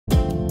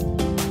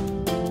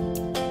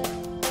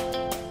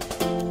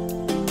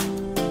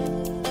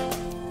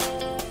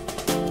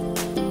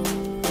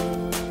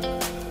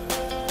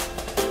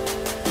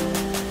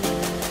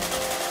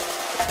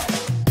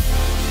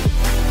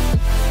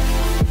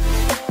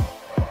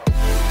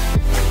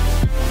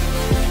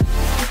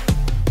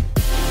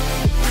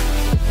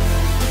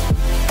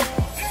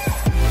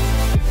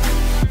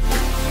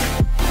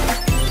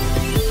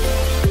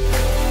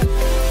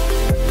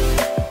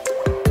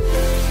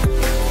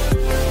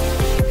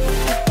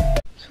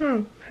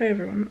Oh, hey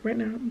everyone. Right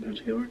now I'm about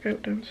to go work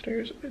out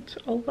downstairs. It's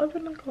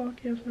 11 o'clock.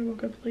 Yes, I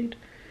woke up late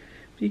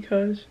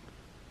because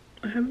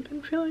I haven't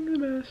been feeling the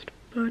best,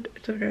 but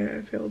it's okay.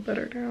 I feel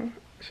better now.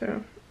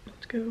 So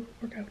let's go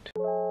work out.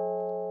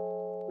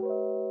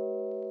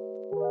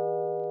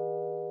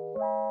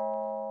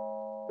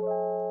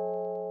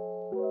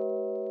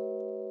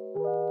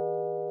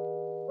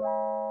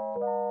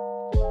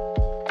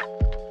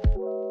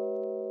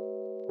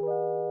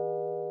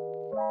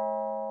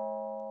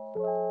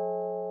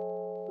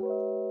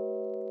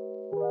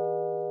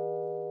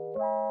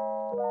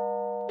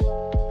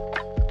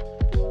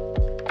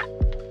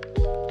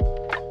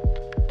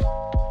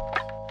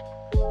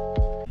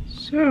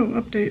 So,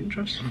 update,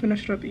 just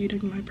finished up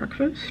eating my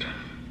breakfast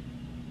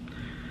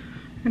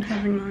and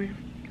having my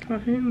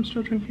coffee. I'm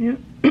still drinking it.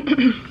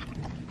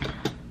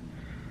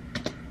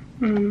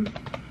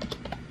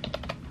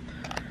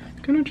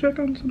 Gonna check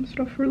on some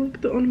stuff for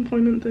like the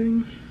unemployment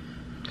thing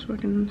so I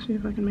can see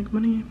if I can make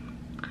money.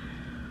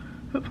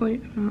 Hopefully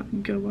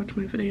not go watch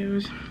my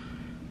videos.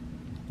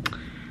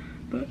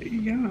 But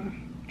yeah,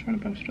 I'm trying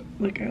to post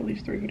like at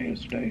least 3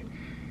 videos today,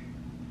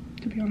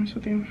 to be honest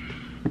with you.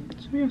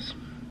 So yes.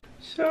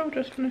 So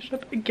just finished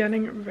up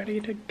getting ready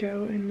to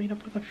go and meet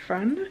up with a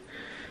friend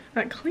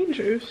at Clean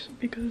Juice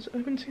because I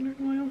haven't seen her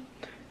in a while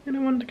and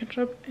I wanted to catch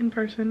up in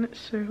person,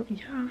 so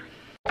yeah.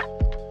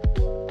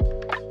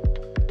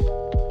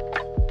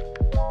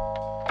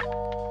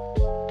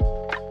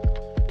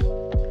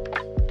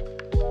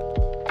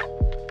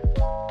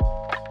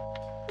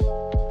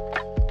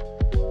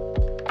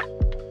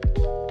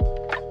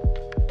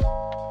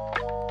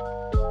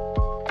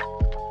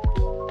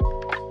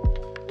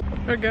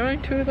 We're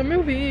going to the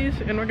movies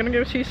and we're gonna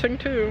go see Sing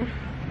 2.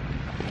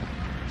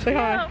 Say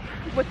hi.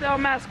 Without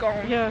mask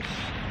on. Yes.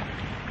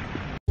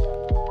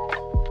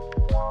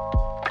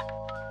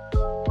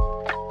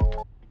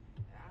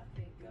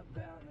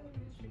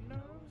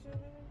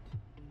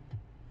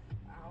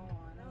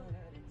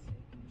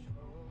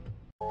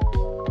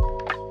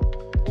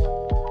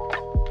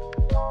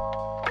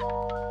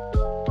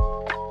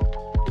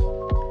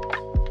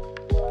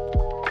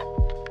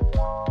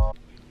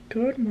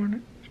 Good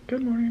morning.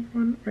 Good morning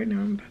everyone. Right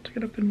now I'm about to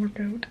get up and work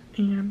out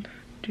and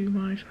do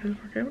my size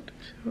workout,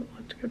 so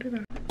let's go do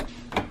that.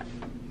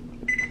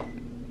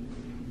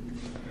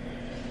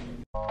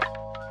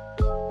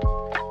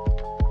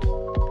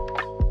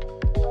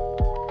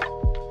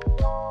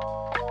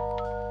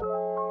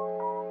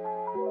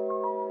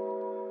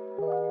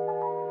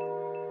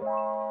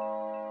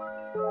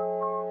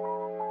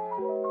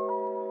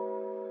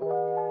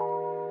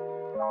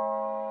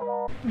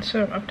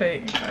 So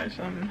update you guys,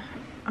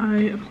 I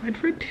applied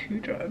for 2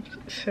 jobs,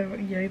 so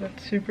yay,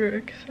 that's super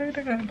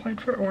exciting. I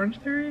applied for Orange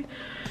Theory,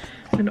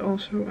 and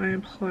also I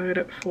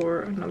applied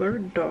for another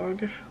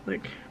dog,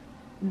 like,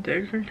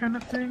 daycare kind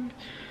of thing,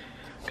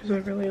 because I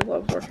really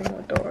love working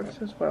with dogs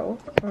as well,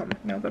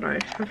 now that I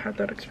have had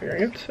that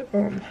experience.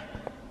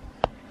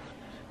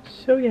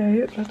 So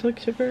yay, that's like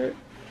super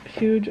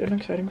huge and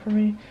exciting for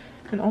me.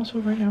 And also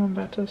right now I'm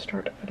about to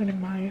start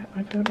editing my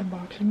iPhone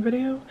unboxing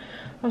video.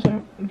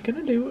 Also, I'm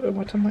gonna do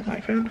what's on my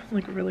iPhone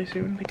like really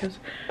soon because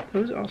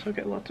those also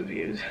get lots of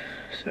views.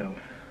 So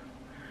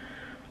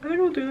I think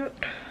I'll do that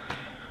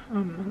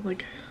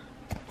like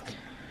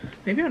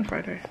maybe on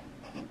Friday,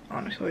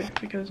 honestly,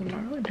 because I'm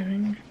not really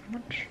doing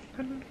much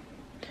then.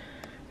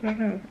 But I don't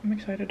know, I'm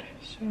excited.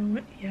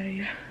 So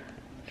yay.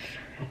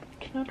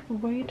 Cannot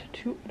wait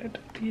to edit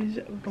these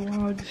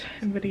vlogs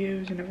and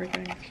videos and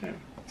everything. So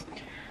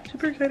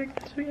super exciting,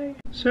 so yay.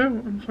 So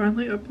I'm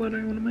finally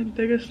uploading one of my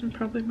biggest and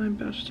probably my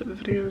best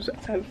videos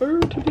ever,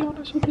 to be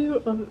honest with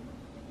you. I'm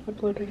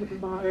uploading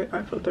my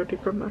iPhone 13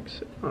 Pro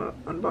Max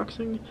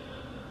unboxing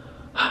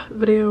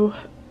video.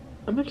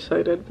 I'm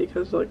excited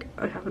because like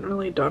I haven't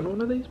really done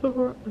one of these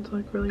before. It's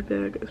like really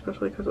big,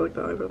 especially because like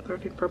the iPhone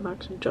 13 Pro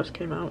Max just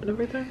came out and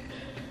everything.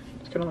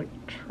 It's kind of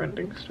like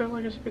trending still,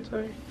 I guess you could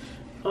say.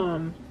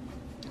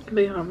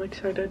 But yeah, I'm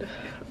excited.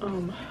 I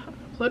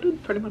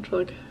uploaded pretty much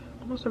like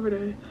almost every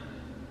day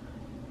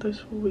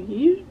this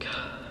week,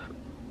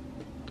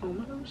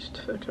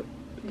 almost, except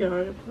yeah,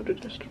 I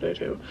uploaded yesterday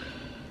too,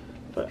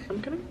 but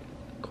I'm getting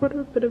quite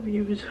a bit of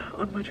views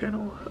on my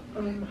channel.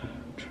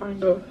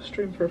 Trying to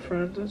stream for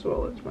friends as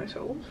well as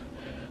myself.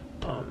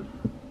 I'm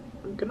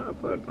gonna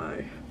upload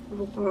my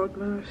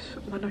vlogmas,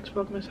 my next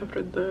vlogmas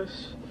after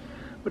this,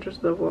 which is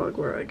the vlog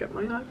where I get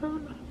my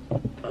iPhone.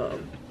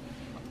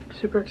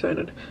 Super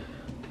excited,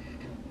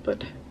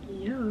 but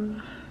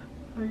yeah,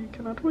 I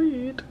cannot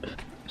wait.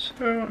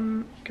 So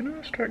I'm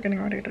gonna start getting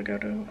ready to go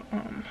to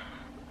a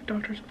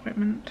doctor's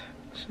appointment,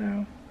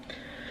 so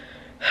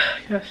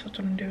yes, that's what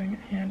I'm doing.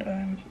 And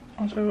I'm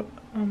also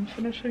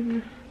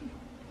finishing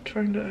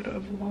trying to edit a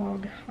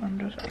vlog. I'm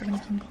just editing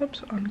some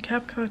clips on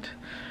CapCut,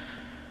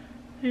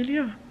 and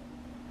yeah,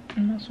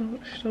 I'm also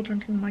still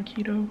drinking my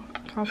keto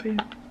coffee.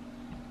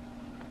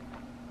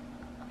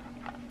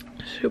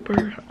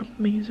 Super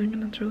amazing,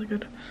 and it's really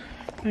good.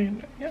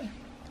 And yeah,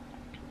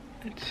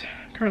 it's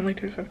currently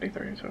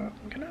 2:53, so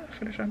I'm gonna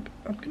finish up.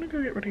 I'm gonna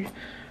go get ready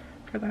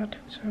for that,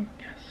 so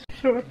yes.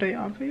 So update,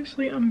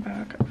 obviously I'm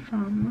back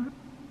from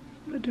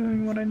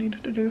doing what I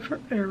needed to do for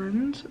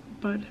errands,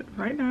 but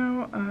right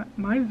now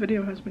my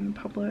video has been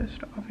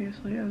published,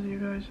 obviously, as you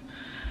guys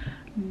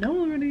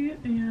know already,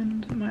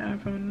 and my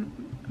iPhone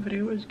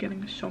video is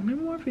getting so many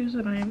more views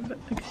than I have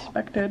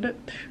expected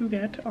to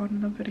get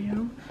on the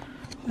video.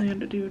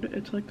 And dude,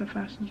 it's like the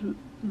fastest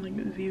like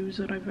views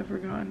that I've ever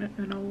gotten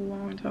in a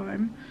long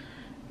time,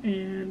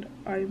 and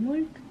I'm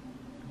like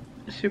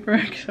super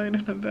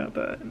excited about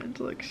that, and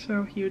it's like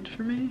so huge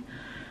for me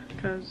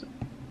because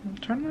I'm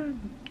trying to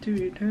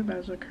do YouTube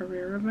as a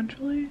career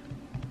eventually,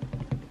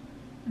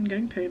 and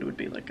getting paid would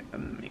be like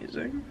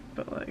amazing,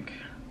 but like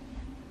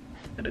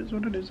it is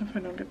what it is if I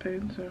don't get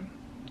paid. So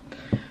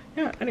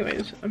yeah,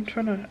 anyways, I'm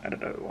trying to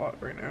edit a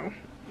lot right now.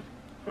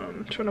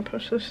 I'm trying to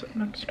push this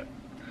next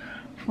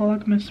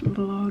Vlogmas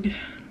vlog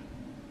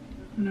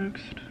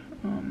next,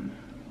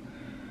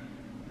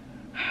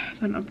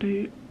 then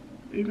update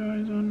you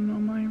guys on all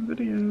my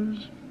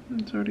videos.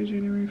 It's already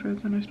January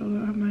 5th and I still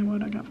don't have my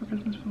what I got for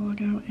Christmas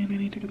vlog out, and I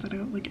need to get that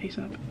out like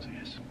ASAP, so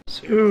yes.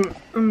 So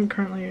I'm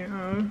currently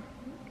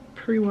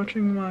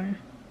pre-watching my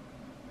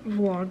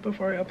vlog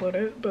before I upload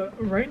it, but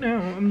right now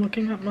I'm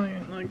looking at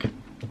my like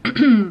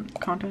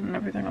content and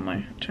everything on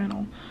my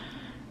channel,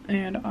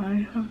 and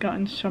I have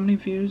gotten so many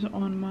views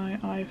on my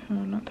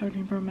iPhone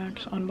 13 Pro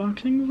Max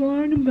unboxing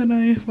vlog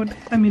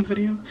than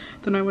video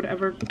than I would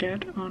ever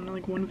get on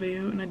like one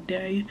video in a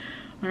day.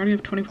 I already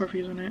have 24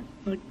 views on it.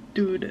 Like,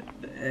 dude,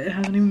 it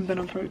hasn't even been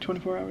up for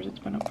 24 hours. It's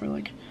been up for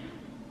like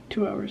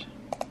 2 hours,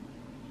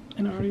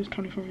 and I already has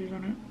 24 views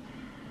on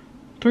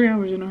it. 3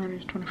 hours and I already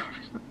has 24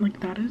 views. Like,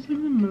 that is like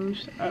the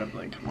most out of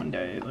like one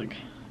day. Like,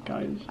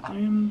 guys, I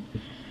am,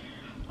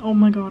 oh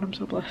my god, I'm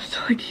so blessed.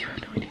 Like, you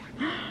have no idea.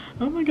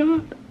 Oh my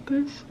god,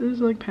 this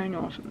is like paying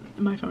off.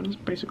 My phone is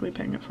basically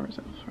paying it for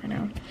itself right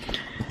now.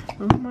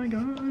 Oh my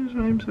gosh,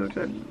 I'm so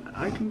excited.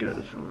 I can get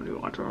so many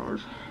watch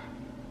hours.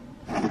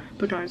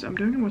 But guys, I'm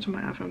doing a what's on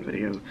my iPhone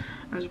video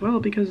as well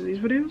because these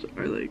videos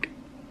are like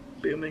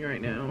booming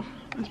right now,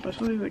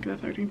 especially like the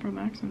 13 Pro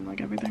Max and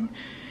like everything,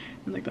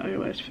 and like the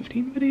iOS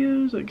 15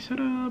 videos, like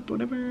setup,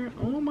 whatever.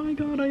 Oh my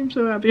god, I am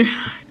so happy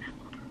right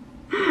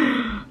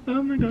now.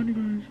 Oh my god, you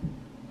guys,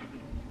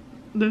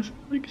 this is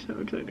like so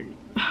exciting.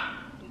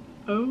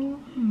 Oh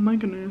my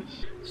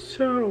goodness.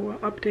 So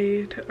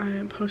update,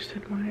 I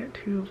posted my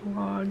 2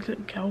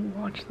 vlogs, go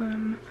watch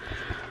them.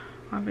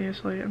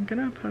 Obviously I'm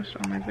gonna post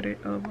all my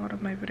a lot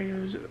of my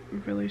videos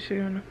really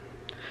soon.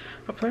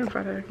 Hopefully on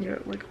Friday I can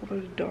get like all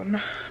those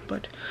done,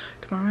 but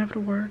tomorrow I have to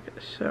work,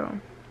 so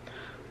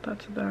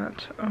that's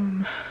that.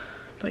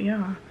 But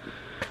yeah,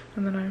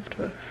 and then I have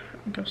to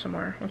go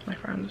somewhere with my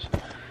friends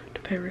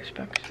to pay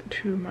respects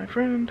to my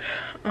friend.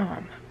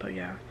 But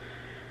yeah,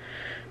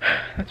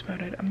 that's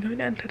about it. I'm going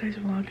to end today's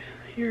vlog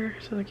here,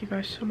 so thank you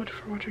guys so much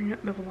for watching the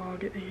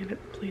vlog, and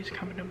please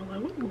comment down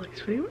below, like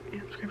this video,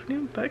 and subscribe for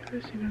new. Bye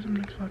guys, see you guys in the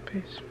next vlog.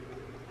 Peace.